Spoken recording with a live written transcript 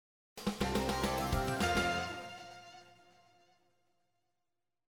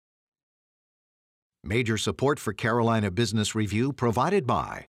Major support for Carolina Business Review provided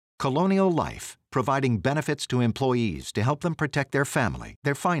by Colonial Life, providing benefits to employees to help them protect their family,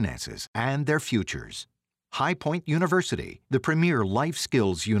 their finances, and their futures. High Point University, the premier life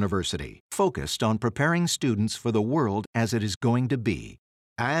skills university, focused on preparing students for the world as it is going to be.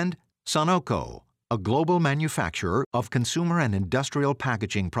 And Sonoco, a global manufacturer of consumer and industrial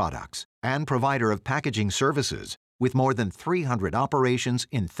packaging products and provider of packaging services with more than 300 operations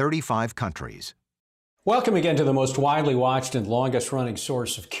in 35 countries. Welcome again to the most widely watched and longest running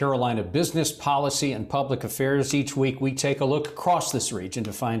source of Carolina business policy and public affairs. Each week we take a look across this region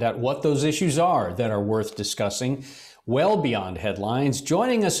to find out what those issues are that are worth discussing well beyond headlines.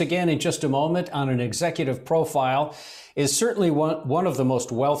 Joining us again in just a moment on an executive profile is certainly one of the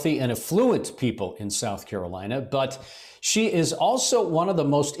most wealthy and affluent people in South Carolina, but she is also one of the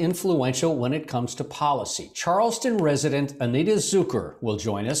most influential when it comes to policy. Charleston resident Anita Zucker will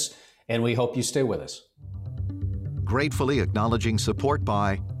join us, and we hope you stay with us. Gratefully acknowledging support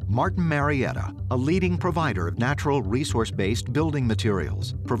by Martin Marietta, a leading provider of natural resource-based building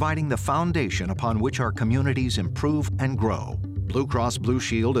materials, providing the foundation upon which our communities improve and grow. Blue Cross Blue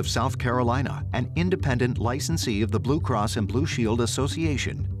Shield of South Carolina, an independent licensee of the Blue Cross and Blue Shield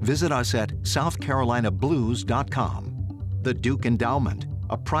Association. Visit us at southcarolinablues.com. The Duke Endowment,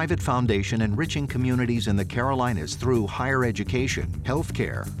 a private foundation enriching communities in the Carolinas through higher education,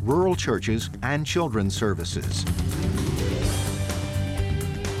 healthcare, rural churches, and children's services.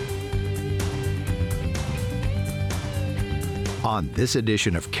 On this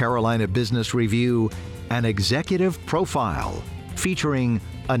edition of Carolina Business Review, an executive profile featuring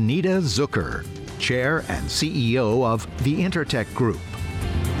Anita Zucker, Chair and CEO of the Intertech Group.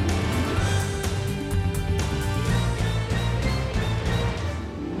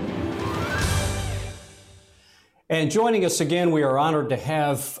 And joining us again, we are honored to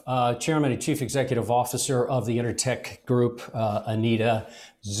have Chairman and Chief Executive Officer of the Intertech Group, Anita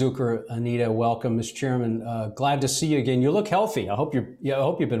Zucker. Anita, welcome, Mr. Chairman. Glad to see you again. You look healthy. I hope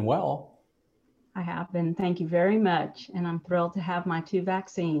you've been well. I have been. Thank you very much. And I'm thrilled to have my 2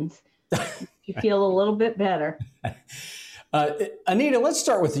 vaccines. You feel a little bit better. Anita, let's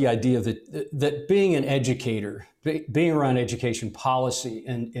start with the idea that being an educator, being around education policy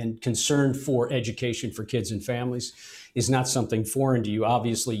and concern for education for kids and families is not something foreign to you.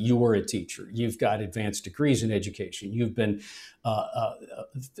 Obviously, you were a teacher. You've got advanced degrees in education. You've been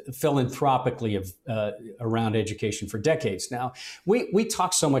philanthropically around education for decades now. We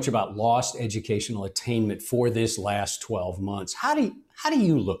talk so much about lost educational attainment for this last 12 months. How do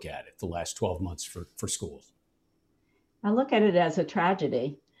you look at it, the last 12 months for schools? I look at it as a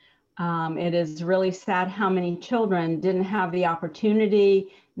tragedy. It is really sad how many children didn't have the opportunity,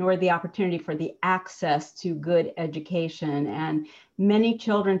 nor the opportunity for the access to good education. And many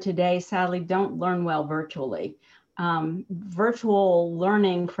children today, sadly, don't learn well virtually. Virtual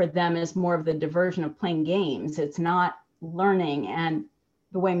learning for them is more of the diversion of playing games. It's not learning and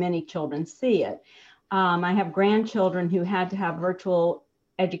the way many children see it. I have grandchildren who had to have virtual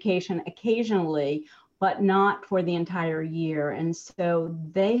education occasionally, but not for the entire year. And so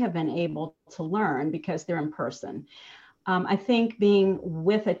they have been able to learn because they're in person. I think being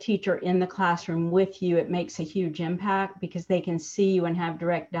with a teacher in the classroom with you, it makes a huge impact because they can see you and have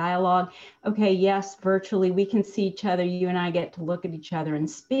direct dialogue. Okay, yes, virtually we can see each other. You and I get to look at each other and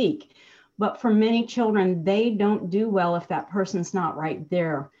speak. But for many children, they don't do well if that person's not right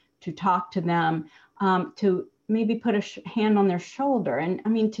there to talk to them, to maybe put a hand on their shoulder. And I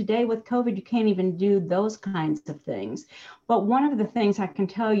mean, today with COVID, you can't even do those kinds of things. But one of the things I can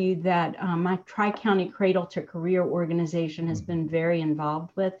tell you that my Tri-County Cradle to Career organization has been very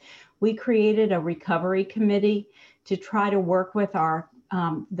involved with, we created a recovery committee to try to work with our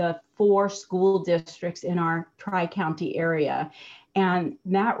the 4 school districts in our Tri-County area. And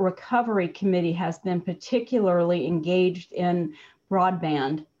that recovery committee has been particularly engaged in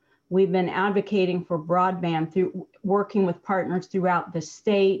broadband. We've been advocating for broadband through working with partners throughout the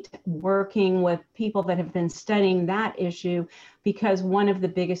state, working with people that have been studying that issue, because one of the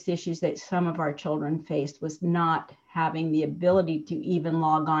biggest issues that some of our children faced was not having the ability to even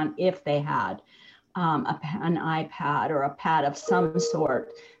log on if they had an iPad or a pad of some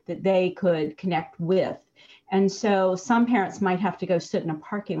sort that they could connect with. And so some parents might have to go sit in a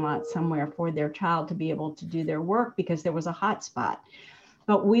parking lot somewhere for their child to be able to do their work because there was a hotspot.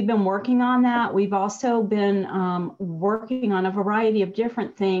 But we've been working on that. We've also been working on a variety of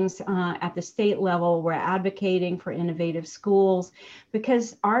different things at the state level. We're advocating for innovative schools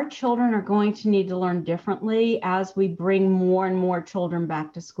because our children are going to need to learn differently as we bring more and more children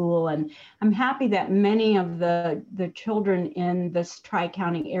back to school. And I'm happy that many of the children in this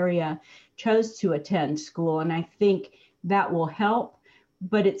Tri-County area chose to attend school. And I think that will help.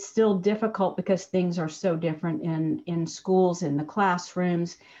 But it's still difficult because things are so different in schools, in the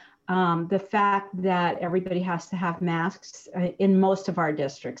classrooms. The fact that everybody has to have masks in most of our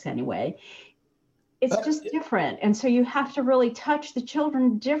districts anyway, it's just different. And so you have to really touch the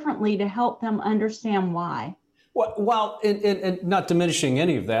children differently to help them understand why. Well, and not diminishing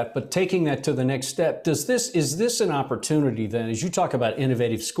any of that, but taking that to the next step, is this an opportunity then, as you talk about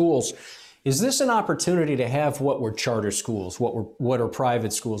innovative schools, is this an opportunity to have what were charter schools, what are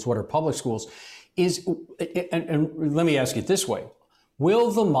private schools, what are public schools? And let me ask it this way. Will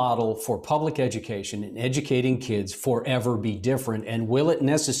the model for public education and educating kids forever be different, and will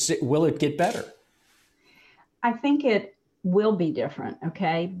it get better? I think it will be different,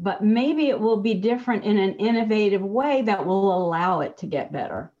 okay? But maybe it will be different in an innovative way that will allow it to get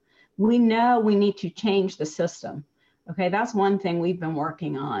better. We know we need to change the system. Okay, that's one thing we've been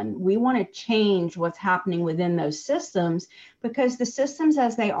working on. We want to change what's happening within those systems because the systems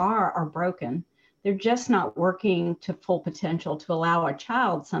as they are broken. They're just not working to full potential to allow a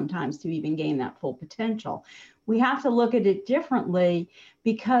child sometimes to even gain that full potential. We have to look at it differently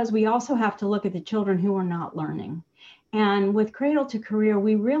because we also have to look at the children who are not learning. And with Cradle to Career,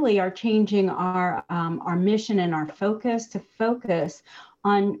 we really are changing our mission and our focus to focus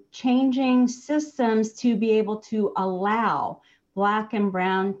on changing systems to be able to allow Black and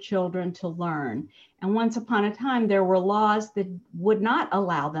brown children to learn. And once upon a time, there were laws that would not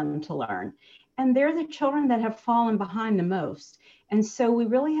allow them to learn. And they're the children that have fallen behind the most. And so we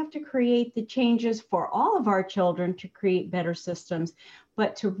really have to create the changes for all of our children to create better systems,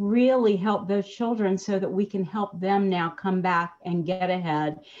 but to really help those children so that we can help them now come back and get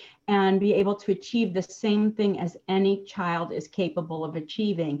ahead and be able to achieve the same thing as any child is capable of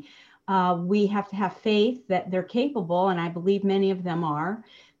achieving. We have to have faith that they're capable, and I believe many of them are.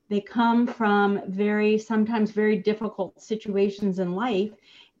 They come from sometimes very difficult situations in life,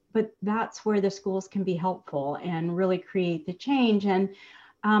 but that's where the schools can be helpful and really create the change. And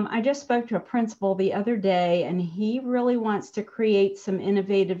I just spoke to a principal the other day, and he really wants to create some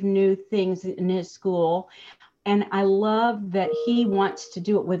innovative new things in his school. And I love that he wants to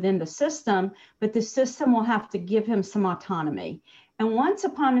do it within the system, but the system will have to give him some autonomy. And once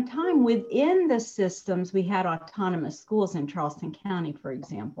upon a time within the systems, we had autonomous schools in Charleston County, for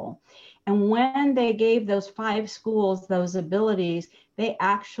example. And when they gave those 5 schools those abilities, they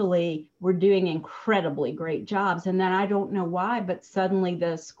actually were doing incredibly great jobs. And then I don't know why, but suddenly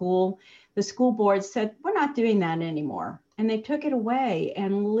the school board said, we're not doing that anymore. And they took it away,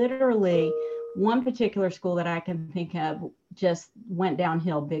 and literally one particular school that I can think of just went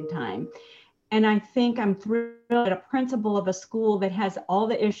downhill big time. And I think I'm thrilled at a principal of a school that has all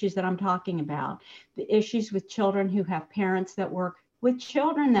the issues that I'm talking about, the issues with children who have parents that work, with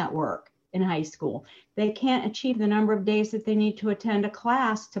children that work in high school. They can't achieve the number of days that they need to attend a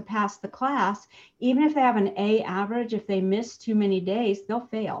class to pass the class. Even if they have an A average, if they miss too many days, they'll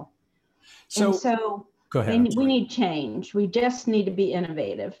fail. So go ahead. We need change. We just need to be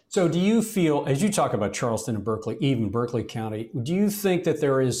innovative. So do you feel, as you talk about Charleston and Berkeley, even Berkeley County, do you think that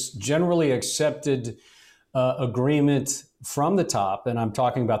there is generally accepted agreement from the top, and I'm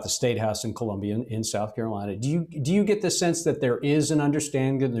talking about the State House in Columbia in South Carolina, do you get the sense that there is an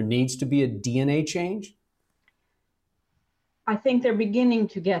understanding that there needs to be a DNA change? I think they're beginning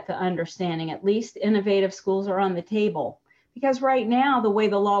to get the understanding. At least innovative schools are on the table. Because right now, the way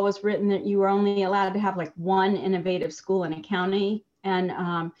the law was written, that you were only allowed to have like 1 innovative school in a county.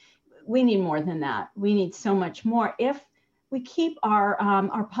 And we need more than that. We need so much more. If we keep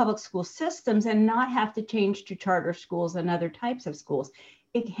our public school systems and not have to change to charter schools and other types of schools,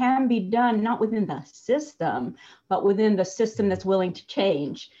 it can be done not within the system, but within the system that's willing to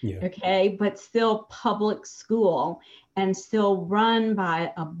change. Yeah. Okay, but still public school and still run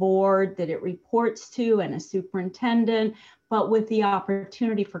by a board that it reports to and a superintendent, but with the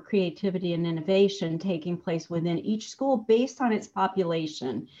opportunity for creativity and innovation taking place within each school based on its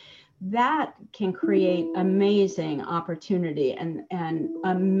population. That can create amazing opportunity and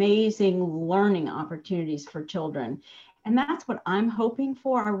amazing learning opportunities for children. And that's what I'm hoping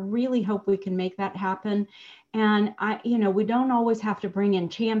for. I really hope we can make that happen. And we don't always have to bring in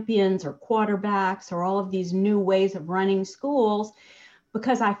champions or quarterbacks or all of these new ways of running schools,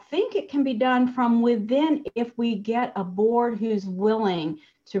 because I think it can be done from within if we get a board who's willing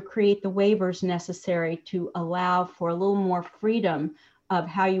to create the waivers necessary to allow for a little more freedom of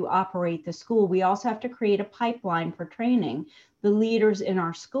how you operate the school. We also have to create a pipeline for training the leaders in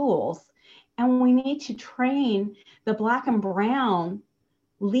our schools. And we need to train the Black and brown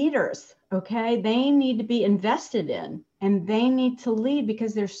leaders, okay? They need to be invested in and they need to lead,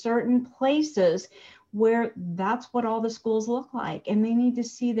 because there's certain places where that's what all the schools look like. And they need to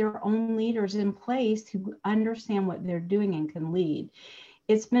see their own leaders in place who understand what they're doing and can lead.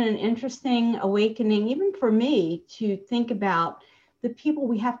 It's been an interesting awakening, even for me, to think about the people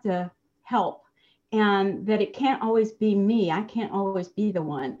we have to help, and that it can't always be me. I can't always be the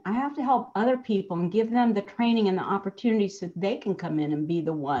one. I have to help other people and give them the training and the opportunities so they can come in and be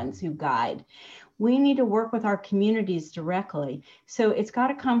the ones who guide. We need to work with our communities directly. So it's got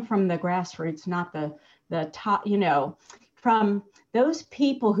to come from the grassroots, not the top, from those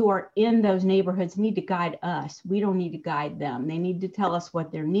people who are in those neighborhoods need to guide us. We don't need to guide them. They need to tell us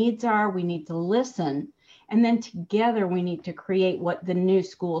what their needs are. We need to listen. And then together we need to create what the new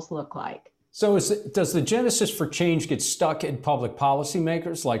schools look like. So does the genesis for change get stuck in public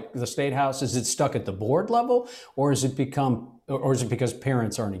policymakers like the State House? Is it stuck at the board level, or is it because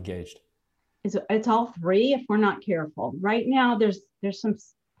parents aren't engaged? It's all three if we're not careful. Right now, there's some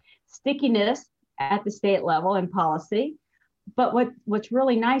stickiness at the state level in policy. But what's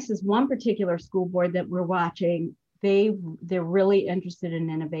really nice is one particular school board that we're watching, they're really interested in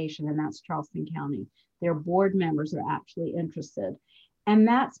innovation, and that's Charleston County. Their board members are actually interested. And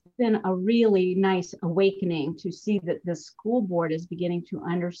that's been a really nice awakening to see that the school board is beginning to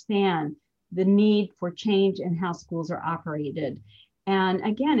understand the need for change in how schools are operated. And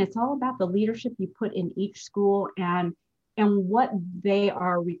again, it's all about the leadership you put in each school and what they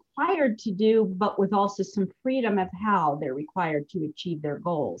are required to do, but with also some freedom of how they're required to achieve their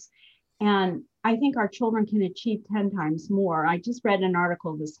goals. And I think our children can achieve 10 times more. I just read an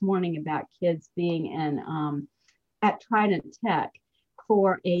article this morning about kids being at Trident Tech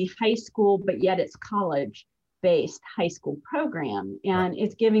for a high school, but yet it's college-based high school program. And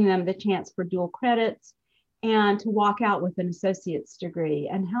it's giving them the chance for dual credits and to walk out with an associate's degree.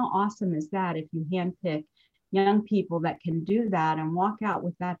 And how awesome is that if you handpick young people that can do that and walk out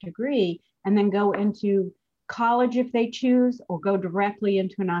with that degree and then go into college if they choose, or go directly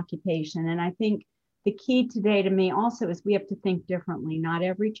into an occupation. And I think the key today to me also is we have to think differently. Not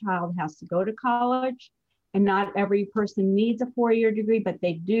every child has to go to college, and not every person needs a 4-year degree, but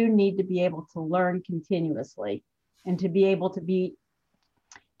they do need to be able to learn continuously and to be able to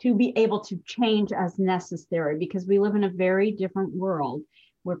change as necessary, because we live in a very different world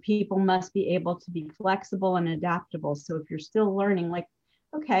where people must be able to be flexible and adaptable. So if you're still learning, like,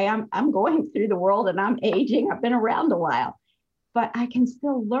 okay, I'm going through the world and I'm aging, I've been around a while, but I can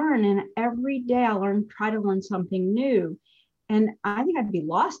still learn. And every day I try to learn something new. And I think I'd be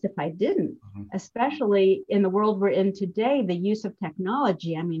lost if I didn't, especially in the world we're in today, the use of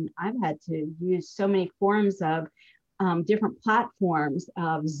technology. I mean, I've had to use so many forms of different platforms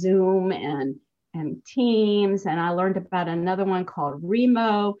of Zoom and Teams. And I learned about another one called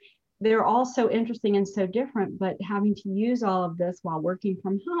Remo. They're all so interesting and so different, but having to use all of this while working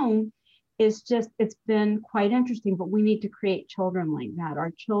from home it's been quite interesting. But we need to create children like that.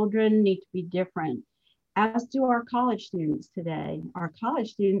 Our children need to be different, as do our college students today. Our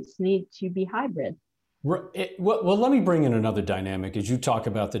college students need to be hybrid. Well, let me bring in another dynamic as you talk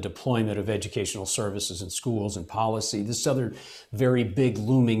about the deployment of educational services in schools and policy. This other very big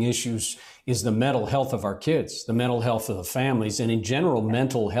looming issue is the mental health of our kids, the mental health of the families, and in general,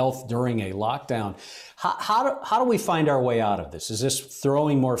 mental health during a lockdown. How do we find our way out of this? Is this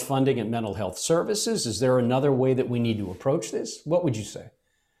throwing more funding at mental health services? Is there another way that we need to approach this? What would you say?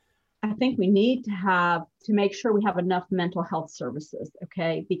 I think we need to make sure we have enough mental health services,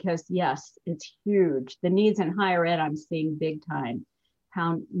 okay? Because yes, it's huge. The needs in higher ed, I'm seeing big time,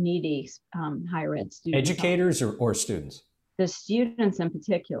 how needy higher ed students Educators or students? The students in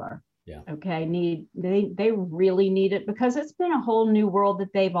particular, yeah. Okay, they really need it, because it's been a whole new world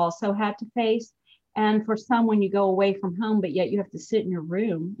that they've also had to face. And for some, when you go away from home, but yet you have to sit in your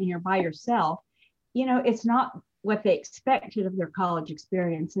room and you're by yourself, it's not what they expected of their college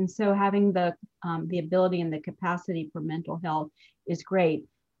experience. And so having the ability and the capacity for mental health is great.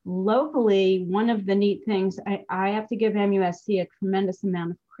 Locally, one of the neat things, I have to give MUSC a tremendous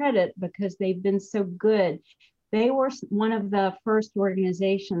amount of credit, because they've been so good. They were one of the first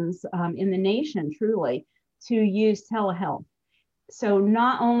organizations in the nation, truly, to use telehealth. So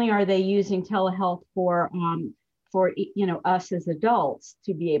not only are they using telehealth for us as adults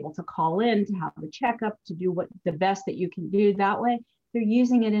to be able to call in, to have a checkup, to do what the best that you can do that way, they're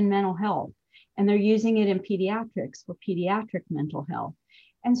using it in mental health, and they're using it in pediatrics for pediatric mental health.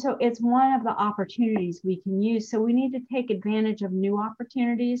 And so it's one of the opportunities we can use. So we need to take advantage of new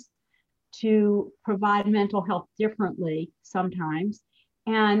opportunities to provide mental health differently sometimes.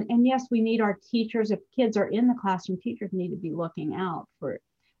 And yes, we need our teachers. If kids are in the classroom, teachers need to be looking out for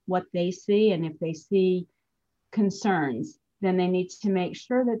what they see. And if they see concerns, then they need to make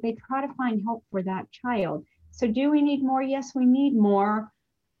sure that they try to find help for that child. So do we need more? Yes, we need more.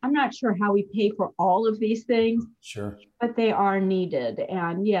 I'm not sure how we pay for all of these things, Sure, but they are needed.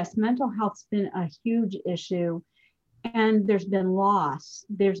 And yes, mental health's been a huge issue, and there's been loss.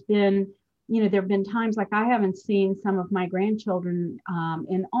 There's been, there have been times like I haven't seen some of my grandchildren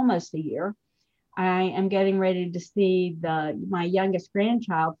in almost a year. I am getting ready to see my youngest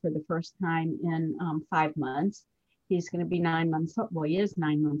grandchild for the first time in 5 months. He's going to be 9 months old. Well, he is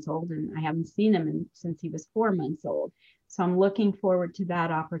 9 months old, and I haven't seen him since he was 4 months old. So I'm looking forward to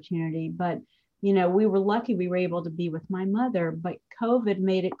that opportunity. But, we were lucky we were able to be with my mother, but COVID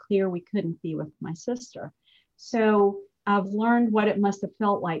made it clear we couldn't be with my sister. So I've learned what it must have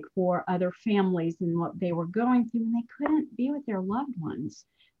felt like for other families and what they were going through, and they couldn't be with their loved ones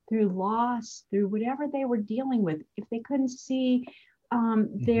through loss, through whatever they were dealing with. If they couldn't see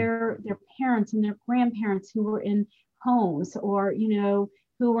their parents and their grandparents who were in homes, or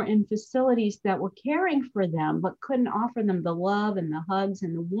who were in facilities that were caring for them but couldn't offer them the love and the hugs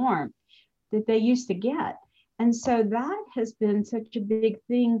and the warmth that they used to get. And so that has been such a big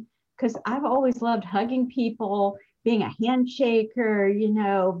thing, because I've always loved hugging people, being a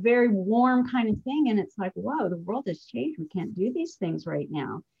handshaker, very warm kind of thing. And it's like, whoa, the world has changed. We can't do these things right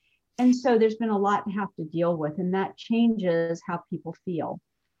now. And so there's been a lot to have to deal with, and that changes how people feel.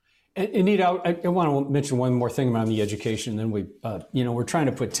 And Anita, I want to mention one more thing around the education. Then we're trying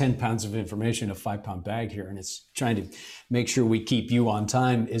to put 10 pounds of information in a 5-pound bag here, and it's trying to make sure we keep you on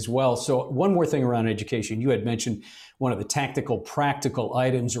time as well. So one more thing around education. You had mentioned one of the tactical, practical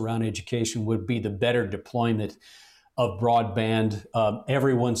items around education would be the better deployment of broadband.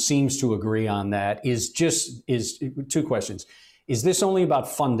 Everyone seems to agree on that. Is two questions. Is this only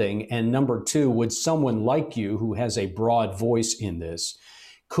about funding? And number two, would someone like you who has a broad voice in this,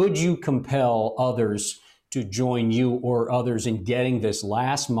 could you compel others to join you or others in getting this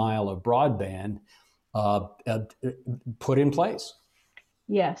last mile of broadband put in place?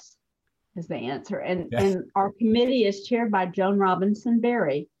 Yes, is the answer. And our committee is chaired by Joan Robinson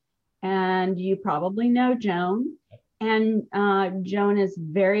Berry. And you probably know Joan. And Joan is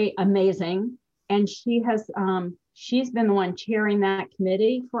very amazing. And she's been the one chairing that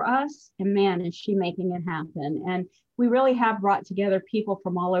committee for us. And man, is she making it happen. And we really have brought together people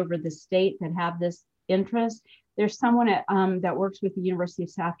from all over the state that have this interest. There's someone that works with the University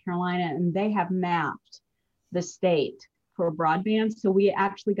of South Carolina, and they have mapped the state for broadband. So we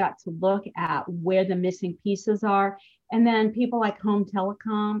actually got to look at where the missing pieces are. And then people like Home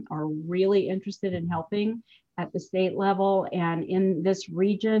Telecom are really interested in helping at the state level. And in this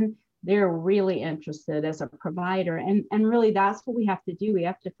region, they're really interested as a provider. And really, that's what we have to do. We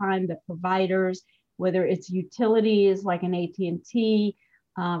have to find the providers, whether it's utilities like an AT&T,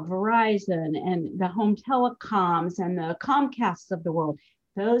 Verizon, and the Home Telecoms and the Comcasts of the world.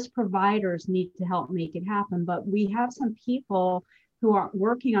 Those providers need to help make it happen. But we have some people who are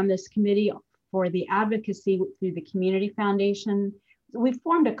working on this committee for the advocacy through the Community Foundation. We've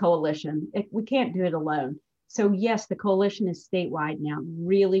formed a coalition. We can't do it alone. So yes, the coalition is statewide now,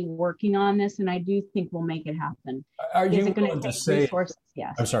 really working on this, and I do think we'll make it happen. Are you willing to say resources?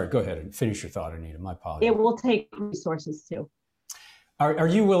 Yes. I'm sorry. Go ahead and finish your thought, Anita. My apologies. It will take resources too. Are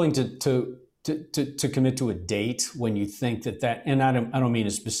you willing to commit to a date when you think that? And I don't mean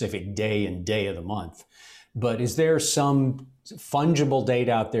a specific day and day of the month, but is there some fungible date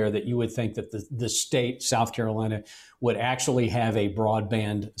out there that you would think that the state, South Carolina, would actually have a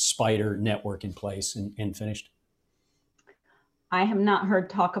broadband spider network in place and finished? I have not heard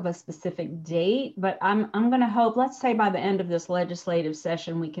talk of a specific date, but I'm going to hope, let's say by the end of this legislative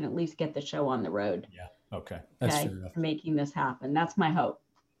session, we can at least get the show on the road. Yeah. Okay. That's fair enough. Making this happen. That's my hope.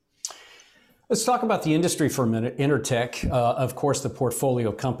 Let's talk about the industry for a minute. Intertek, of course, the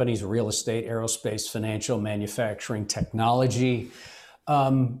portfolio companies, real estate, aerospace, financial, manufacturing, technology.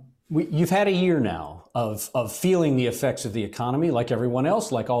 You've had a year now of feeling the effects of the economy like everyone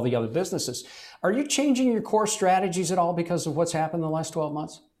else, like all the other businesses. Are you changing your core strategies at all because of what's happened in the last 12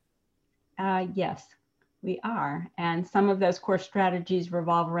 months? Yes, we are. And some of those core strategies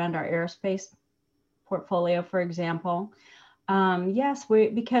revolve around our aerospace portfolio, for example. Yes,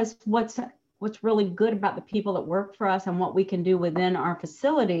 because what's really good about the people that work for us and what we can do within our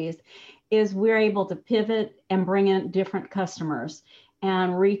facilities is we're able to pivot and bring in different customers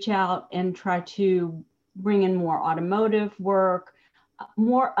and reach out and try to bring in more automotive work,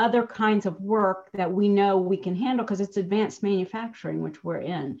 more other kinds of work that we know we can handle because it's advanced manufacturing, which we're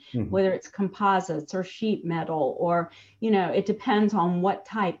in, whether it's composites or sheet metal, or, it depends on what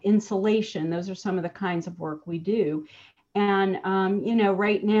type, insulation. Those are some of the kinds of work we do. And,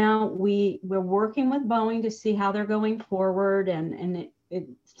 right now we're working with Boeing to see how they're going forward. And it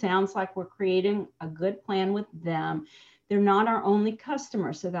sounds like we're creating a good plan with them. They're not our only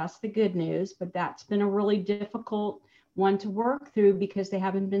customer, so that's the good news, but that's been a really difficult one to work through because they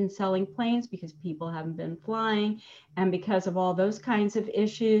haven't been selling planes, because people haven't been flying, and because of all those kinds of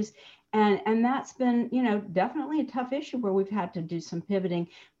issues. And that's been, definitely a tough issue where we've had to do some pivoting,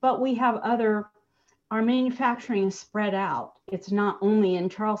 but we have our manufacturing is spread out. It's not only in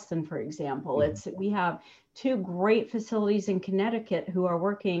Charleston, for example. We have 2 great facilities in Connecticut who are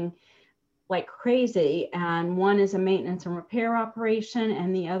working like crazy, and one is a maintenance and repair operation,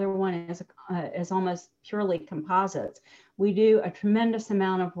 and the other one is almost purely composites. We do a tremendous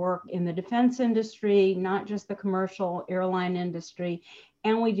amount of work in the defense industry, not just the commercial airline industry,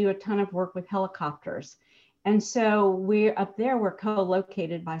 and we do a ton of work with helicopters. And so we're up there, we're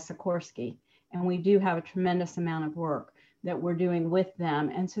co-located by Sikorsky, and we do have a tremendous amount of work that we're doing with them.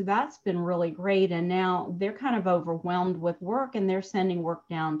 And so that's been really great. And now they're kind of overwhelmed with work, and they're sending work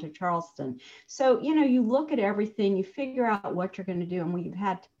down to Charleston. So, you look at everything, you figure out what you're going to do, and we've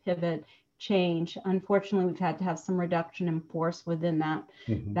had to pivot, change. Unfortunately, we've had to have some reduction in force within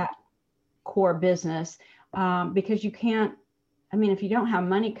that core business because you can't, if you don't have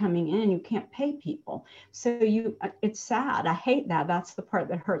money coming in, you can't pay people. So it's sad. I hate that. That's the part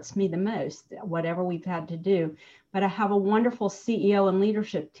that hurts me the most, whatever we've had to do. But I have a wonderful CEO and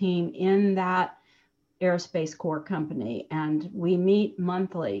leadership team in that aerospace core company. And we meet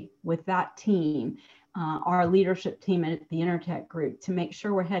monthly with that team, our leadership team at the Intertech Group, to make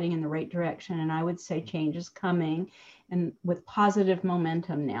sure we're heading in the right direction. And I would say change is coming, and with positive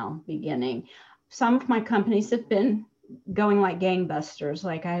momentum now beginning. Some of my companies have been going like gangbusters.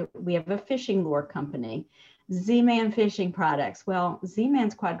 We have a fishing lure company, Z-Man Fishing Products. Well,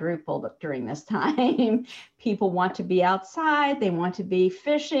 Z-Man's quadrupled during this time. People want to be outside. They want to be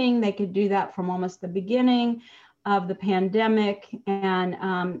fishing. They could do that from almost the beginning of the pandemic.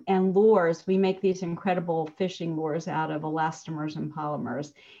 And lures, we make these incredible fishing lures out of elastomers and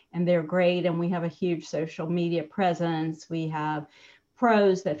polymers, and they're great. And we have a huge social media presence. We have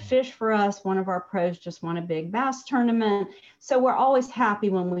pros that fish for us. One of our pros just won a big bass tournament. So we're always happy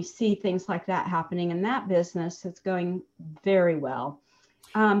when we see things like that happening in that business. It's going very well.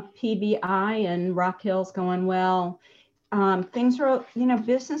 PBI and Rock Hill's going well. Things are,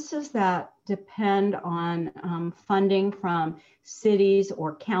 businesses that depend on funding from cities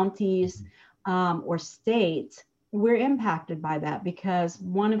or counties or states, we're impacted by that because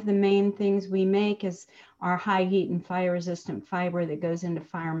one of the main things we make is our high heat and fire resistant fiber that goes into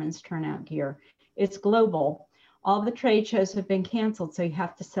firemen's turnout gear. It's global. All the trade shows have been canceled, so you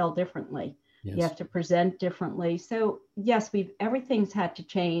have to sell differently. Yes. You have to present differently. So yes, everything's had to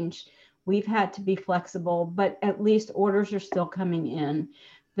change. We've had to be flexible, but at least orders are still coming in.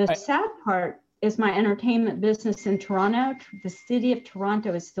 The sad part is my entertainment business in Toronto. The city of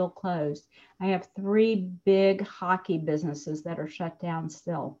Toronto is still closed. I have 3 big hockey businesses that are shut down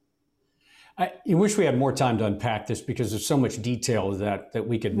still. I wish we had more time to unpack this because there's so much detail that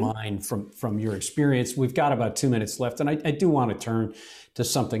we could mine from your experience. We've got about 2 minutes left, and I do want to turn to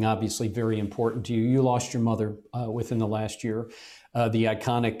something obviously very important to you. You lost your mother within the last year, the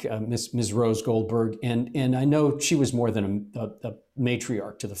iconic Ms. Rose Goldberg, and I know she was more than a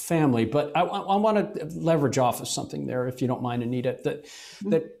matriarch to the family, but I want to leverage off of something there, if you don't mind, Anita,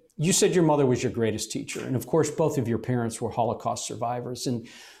 that you said your mother was your greatest teacher, and of course both of your parents were Holocaust survivors, and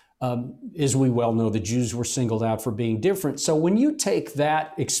as we well know, the Jews were singled out for being different. So when you take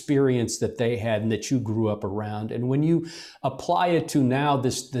that experience that they had and that you grew up around, and when you apply it to now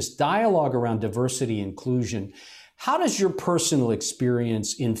this dialogue around diversity and inclusion, how does your personal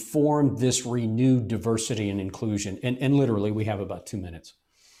experience inform this renewed diversity and inclusion? And literally, we have about 2 minutes.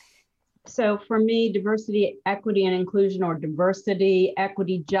 So for me, diversity, equity, and inclusion, or diversity,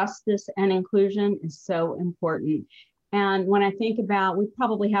 equity, justice, and inclusion is so important. And when I think about, we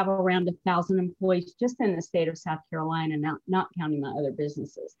probably have around 1,000 employees just in the state of South Carolina, not counting my other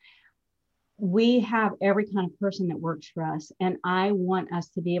businesses. We have every kind of person that works for us, and I want us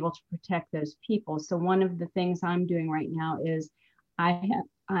to be able to protect those people. So one of the things I'm doing right now is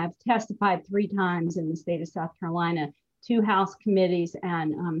I've testified 3 times in the state of South Carolina, 2 House committees,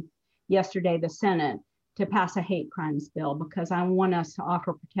 and yesterday the Senate, to pass a hate crimes bill because I want us to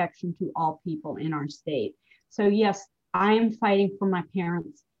offer protection to all people in our state. So yes, I am fighting for my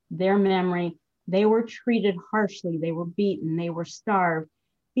parents, their memory. They were treated harshly. They were beaten. They were starved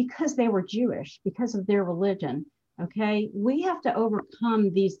because they were Jewish, because of their religion. Okay, we have to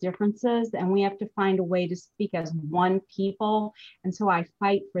overcome these differences and we have to find a way to speak as one people. And so I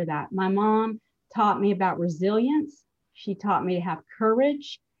fight for that. My mom taught me about resilience. She taught me to have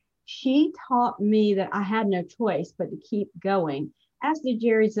courage. She taught me that I had no choice but to keep going, as did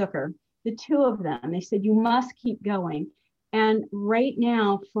Jerry Zucker. The two of them, they said, you must keep going. And right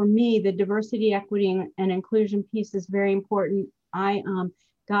now, for me, the diversity, equity, and inclusion piece is very important. I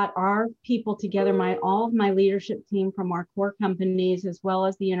got our people together, all of my leadership team from our core companies, as well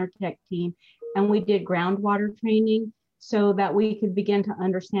as the Intertech team, and we did groundwater training so that we could begin to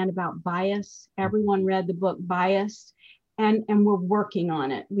understand about bias. Everyone read the book Bias, and we're working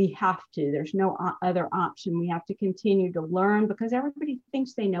on it. We have to. There's no other option. We have to continue to learn because everybody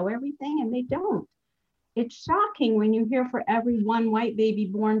thinks they know everything, and they don't. It's shocking when you hear for every one white baby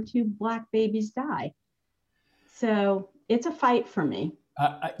born, 2 Black babies die. So it's a fight for me.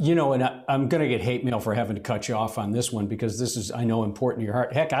 And I'm going to get hate mail for having to cut you off on this one because this is, I know, important to your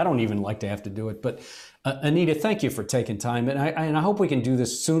heart. Heck, I don't even like to have to do it. But Anita, thank you for taking time. And I hope we can do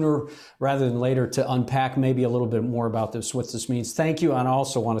this sooner rather than later to unpack maybe a little bit more about this, what this means. Thank you. And I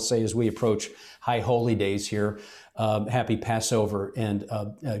also want to say, as we approach High Holy Days here, happy Passover and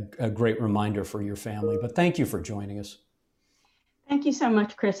a great reminder for your family. But thank you for joining us. Thank you so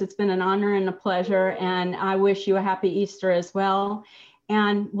much, Chris. It's been an honor and a pleasure. And I wish you a happy Easter as well.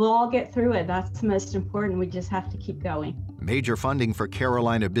 And we'll all get through it. That's the most important. We just have to keep going. Major funding for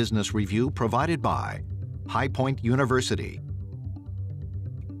Carolina Business Review provided by High Point University,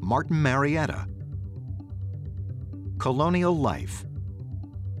 Martin Marietta, Colonial Life,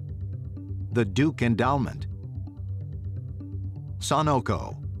 the Duke Endowment,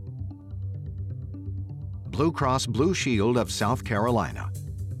 Sonoco, Blue Cross Blue Shield of South Carolina,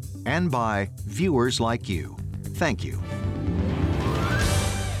 and by viewers like you. Thank you.